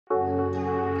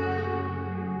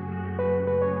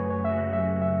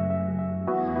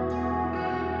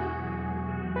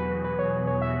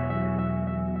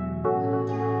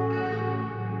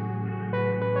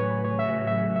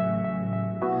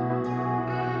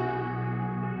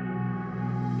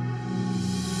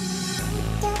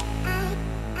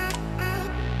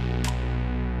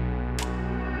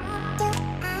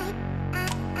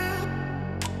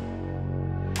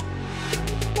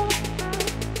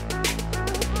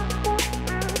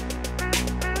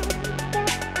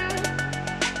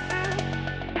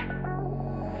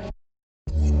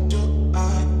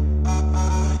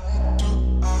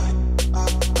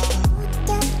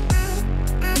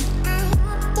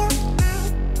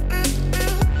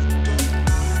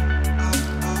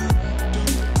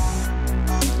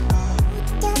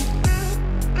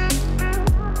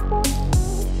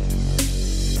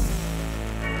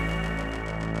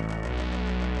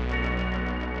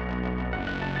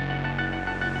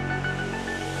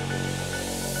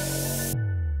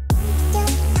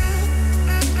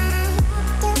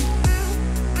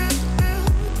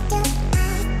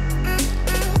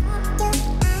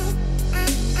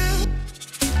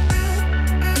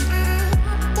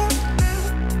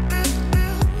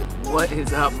What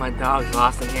is up, my dogs?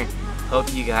 Lost in here.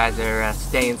 Hope you guys are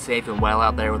staying safe and well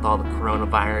out there with all the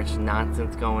coronavirus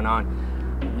nonsense going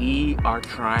on. We are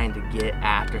trying to get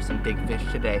after some big fish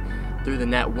today. Through the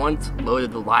net once,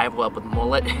 loaded the live well up with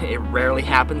mullet. It rarely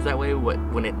happens that way.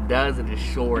 When it does, it is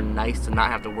sure nice to not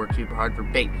have to work super hard for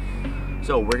bait.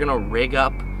 So we're gonna rig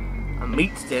up a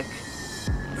meat stick,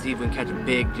 see if we can catch a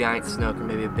big giant snook or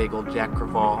maybe a big old jack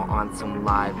crevalle on some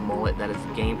live mullet. That is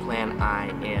the game plan. I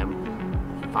am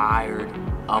fired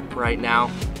up right now.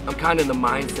 I'm kind of in the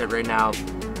mindset right now.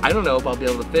 I don't know if I'll be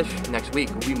able to fish next week.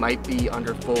 We might be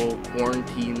under full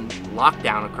quarantine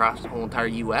lockdown across the whole entire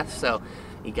US, so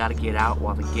you gotta get out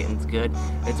while the getting's good.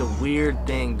 It's a weird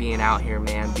thing being out here,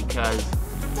 man, because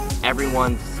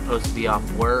everyone's supposed to be off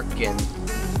work and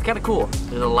it's kind of cool.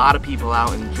 There's a lot of people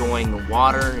out enjoying the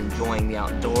water, enjoying the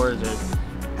outdoors. There's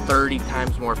 30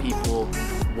 times more people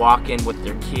walking with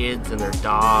their kids and their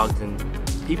dogs, and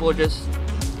people are just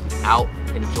out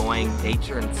enjoying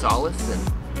nature and solace, and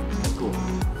it's cool.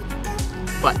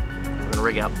 But we're gonna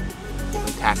rig up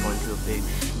and tackle into a big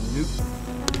snook.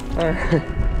 Alright.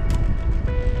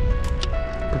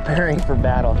 Preparing for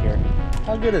battle here.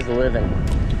 How good is living?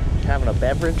 Having a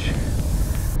beverage.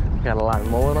 Got a lot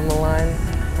of mullet on the line.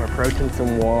 We're approaching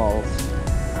some walls.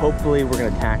 Hopefully we're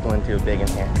gonna tackle into a big one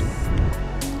here.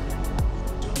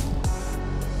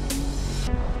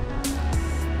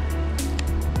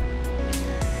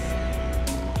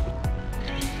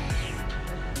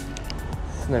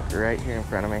 Snook right here in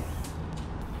front of me.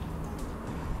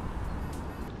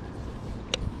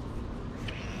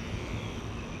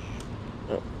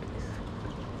 Oh.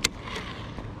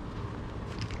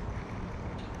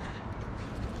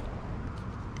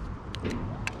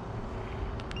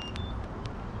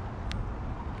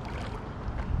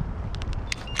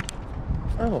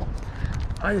 Oh,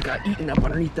 I got eaten up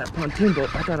underneath that pontoon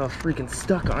boat. I thought I was freaking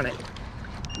stuck on it.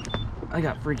 I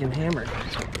got freaking hammered.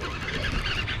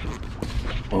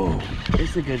 Oh,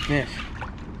 it's a good fish.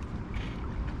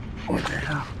 What the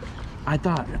hell? I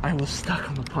thought I was stuck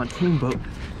on the pontoon boat.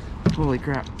 Holy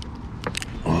crap.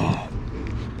 Oh,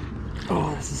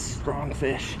 this is a strong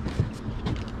fish.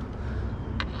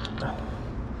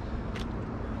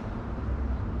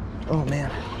 Oh man.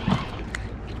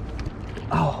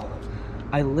 Oh,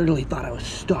 I literally thought I was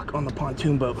stuck on the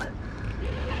pontoon boat.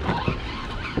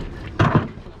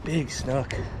 Big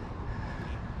snook.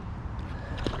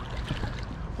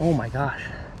 Oh my gosh,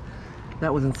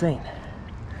 that was insane.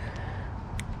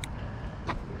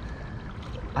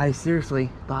 I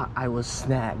seriously thought I was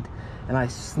snagged, and I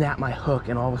snapped my hook,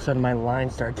 and all of a sudden my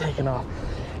line started taking off.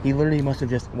 He literally must have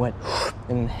just went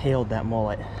and inhaled that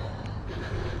mullet.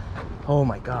 Oh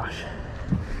my gosh.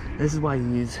 This is why you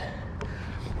use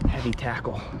heavy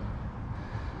tackle.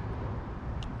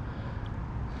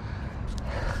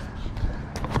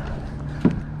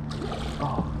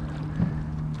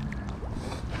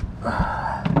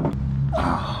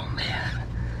 Oh man,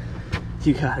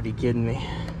 you gotta be kidding me.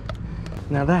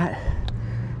 Now that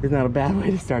is not a bad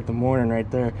way to start the morning right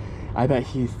there. I bet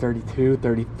he's 32,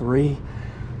 33.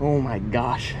 Oh my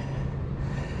gosh.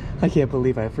 I can't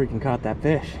believe I freaking caught that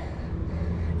fish.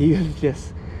 He was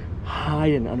just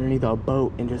hiding underneath a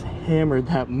boat and just hammered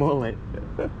that mullet.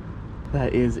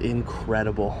 That is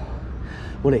incredible.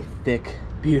 What a thick,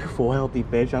 beautiful, healthy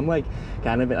fish. I'm like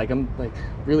kind of like, I'm like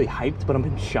really hyped, but I'm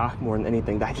in shock more than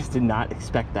anything. I just did not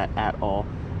expect that at all.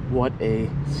 What a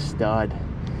stud.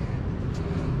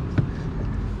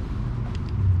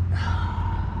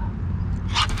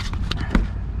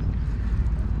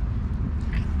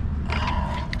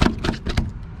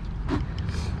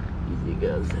 Easy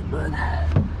goes it, bud.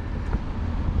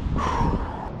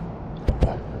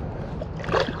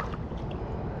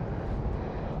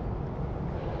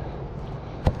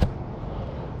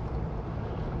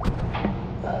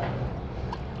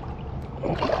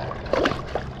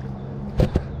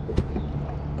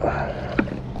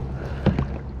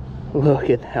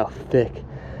 Look at how thick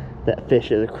that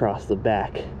fish is across the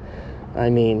back.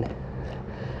 I mean,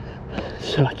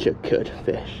 such a good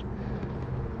fish.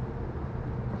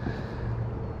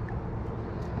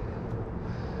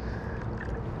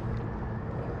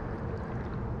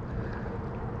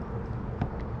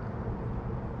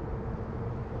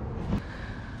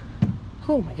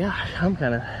 Oh my gosh, I'm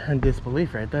kind of in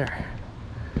disbelief right there.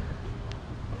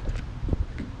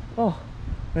 Oh,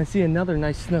 I see another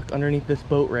nice snook underneath this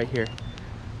boat right here.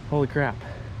 Holy crap.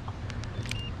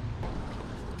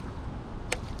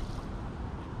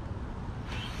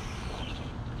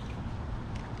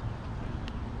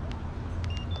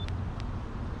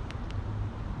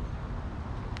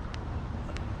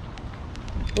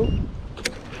 Oh.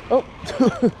 Oh.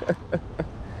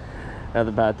 Another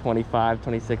about 25,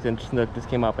 26 inch snook just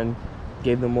came up and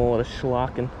gave the mullet a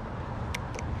schlocking.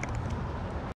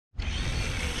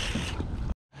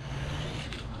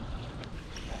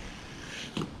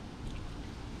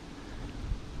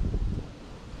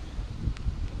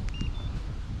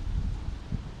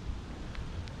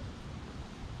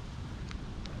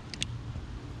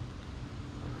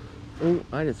 Ooh,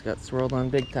 I just got swirled on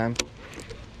big time.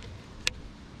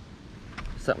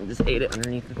 Something just ate it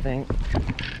underneath the thing.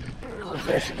 There's a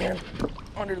fish again.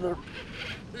 Under the...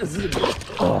 This is a big...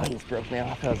 Oh, he just broke me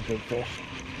off. That was a big fish.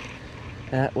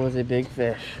 That was a big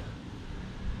fish.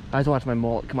 I was watching my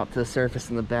mullet come up to the surface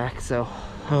in the back, so...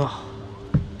 Oh.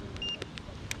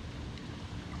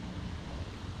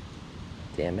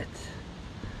 Damn it.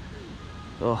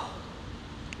 Oh.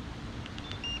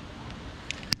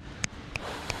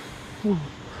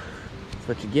 That's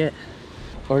what you get.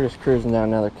 We're just cruising down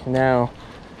another canal,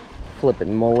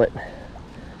 flipping mullet.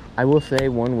 I will say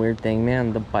one weird thing,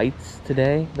 man. The bites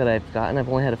today that I've gotten, I've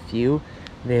only had a few.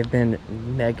 They've been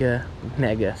mega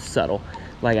subtle.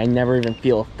 Like, I never even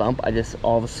feel a thump. I just,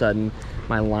 all of a sudden,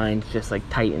 my line's just like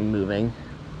tight and moving.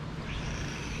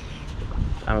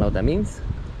 I don't know what that means,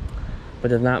 but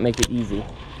does not make it easy.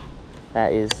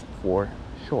 That is for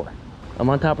sure. I'm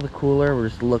on top of the cooler. We're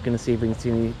just looking to see if we can see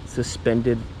any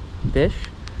suspended fish.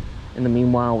 In the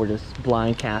meanwhile, we're just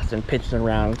blind casting, pitching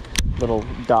around little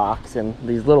docks, and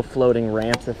these little floating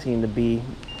ramps that seem to be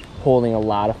holding a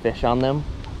lot of fish on them.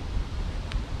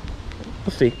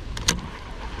 We'll see.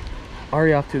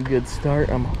 Already off to a good start.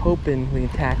 I'm hoping we can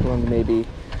tackle into maybe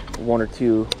one or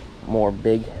two more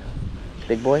big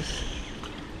boys.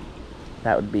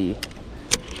 That would be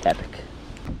epic.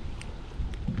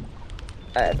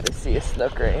 I actually see a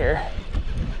snook right here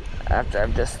after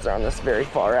I've just thrown this very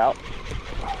far out.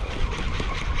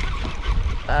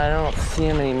 I don't see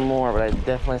him anymore, but I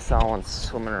definitely saw one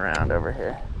swimming around over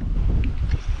here.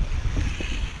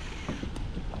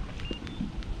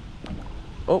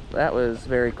 Oh, that was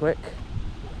very quick.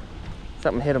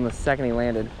 Something hit him the second he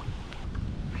landed.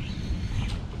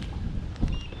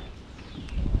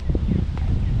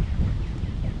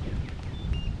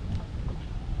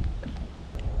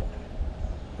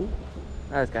 Ooh,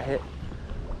 I just got hit.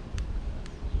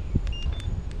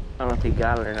 I don't know if he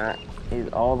got it or not. He's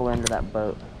all the way into that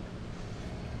boat.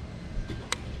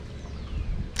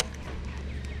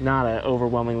 Not an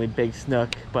overwhelmingly big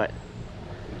snook, but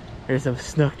there's a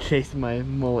snook chasing my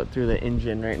mullet through the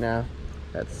engine right now.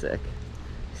 That's sick.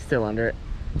 He's still under it.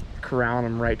 Corralling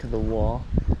him right to the wall.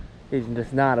 He's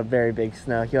just not a very big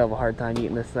snook. You'll have a hard time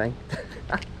eating this thing.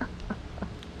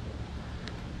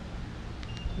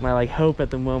 My like hope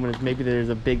at the moment is maybe there's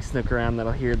a big snook around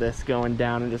that'll hear this going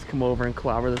down and just come over and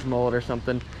clobber this mullet or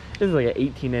something. This is like an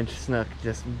 18-inch snook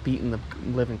just beating the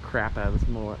living crap out of this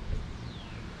mullet.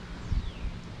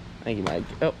 I think he might.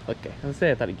 Oh, okay. I was gonna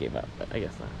say I thought he gave up, but I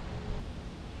guess not.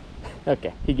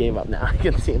 Okay, he gave up now. I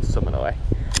can see him swimming away.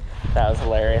 That was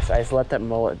hilarious. I just let that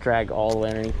mullet drag all the way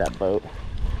underneath that boat.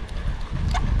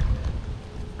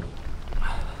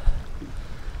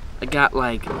 I got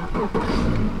like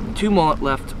 2 mullet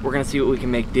left. We're gonna see what we can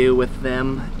make do with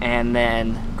them and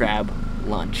then grab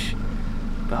lunch.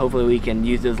 But hopefully we can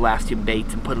use those last 2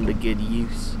 baits and put them to good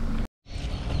use.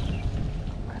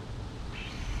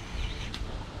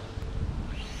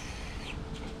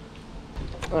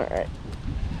 All right,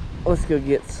 let's go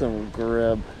get some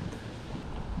grub.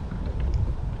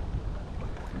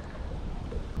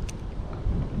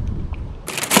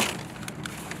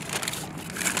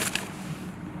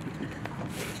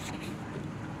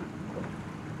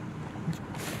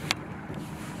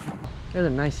 There's a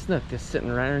nice snook just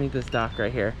sitting right underneath this dock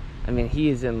right here. I mean, he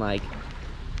is in like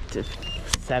just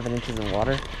 7 inches of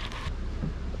water.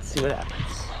 Let's see what happens.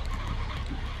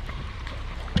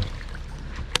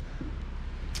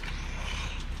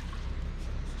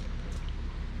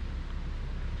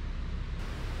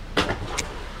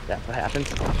 That's what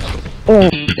happens.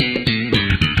 Oh.